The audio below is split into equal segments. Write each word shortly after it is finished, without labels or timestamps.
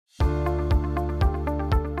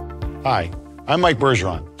Hi, I'm Mike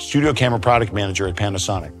Bergeron, Studio Camera Product Manager at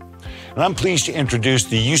Panasonic, and I'm pleased to introduce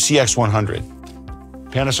the UCX100,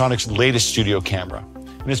 Panasonic's latest studio camera.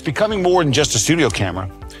 And it's becoming more than just a studio camera,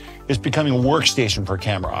 it's becoming a workstation for a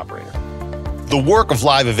camera operator. The work of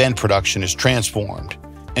live event production is transformed,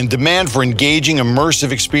 and demand for engaging,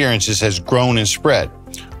 immersive experiences has grown and spread,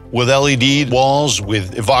 with LED walls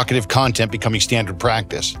with evocative content becoming standard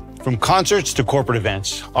practice. From concerts to corporate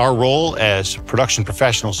events, our role as production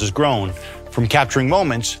professionals has grown from capturing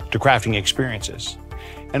moments to crafting experiences.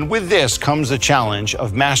 And with this comes the challenge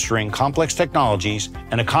of mastering complex technologies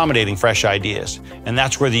and accommodating fresh ideas. And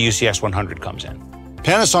that's where the UCX100 comes in.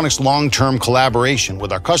 Panasonic's long-term collaboration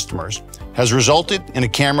with our customers has resulted in a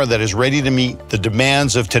camera that is ready to meet the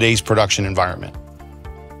demands of today's production environment.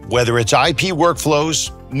 Whether it's IP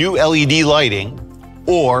workflows, new LED lighting,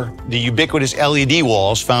 or the ubiquitous LED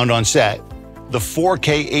walls found on set, the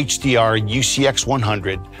 4K HDR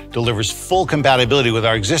UCX100 delivers full compatibility with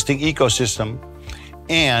our existing ecosystem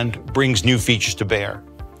and brings new features to bear.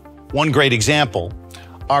 One great example,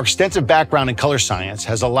 our extensive background in color science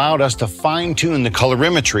has allowed us to fine-tune the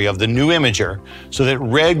colorimetry of the new imager so that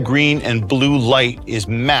red, green, and blue light is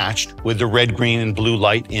matched with the red, green, and blue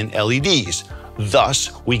light in LEDs.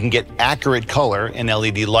 Thus, we can get accurate color in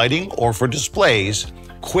LED lighting or for displays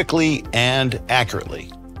quickly and accurately.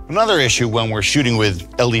 Another issue when we're shooting with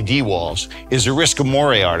LED walls is the risk of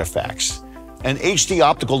moire artifacts. An HD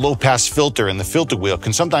optical low-pass filter in the filter wheel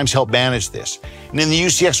can sometimes help manage this. And in the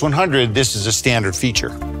UCX100, this is a standard feature.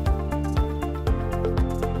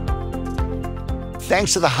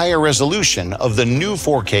 Thanks to the higher resolution of the new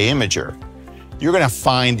 4K imager, you're going to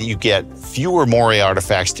find that you get fewer moire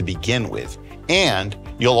artifacts to begin with, and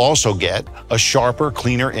you'll also get a sharper,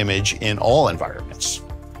 cleaner image in all environments.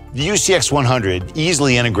 The UCX100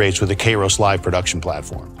 easily integrates with the Kairos Live production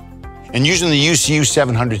platform. And using the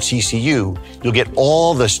UCU700 CCU, you'll get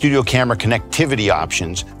all the studio camera connectivity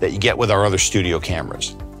options that you get with our other studio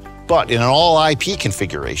cameras. But in an all IP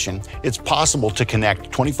configuration, it's possible to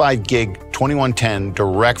connect 25 gig 2110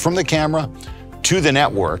 direct from the camera to the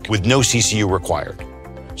network with no CCU required.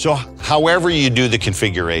 So however you do the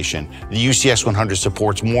configuration, the UCX100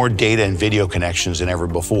 supports more data and video connections than ever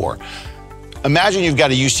before. Imagine you've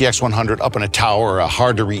got a UCX100 up in a tower or a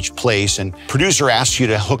hard-to-reach place, and producer asks you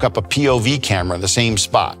to hook up a POV camera in the same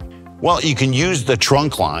spot. Well, you can use the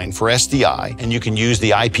trunk line for SDI, and you can use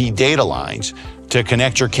the IP data lines to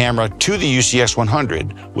connect your camera to the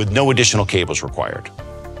UCX100 with no additional cables required.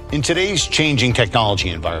 In today's changing technology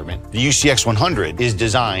environment, the UCX100 is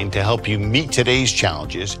designed to help you meet today's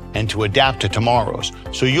challenges and to adapt to tomorrow's,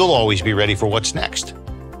 so you'll always be ready for what's next.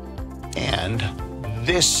 And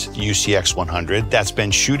this UCX100 that's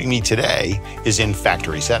been shooting me today is in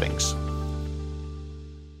factory settings.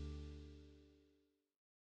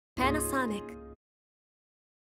 Panasonic.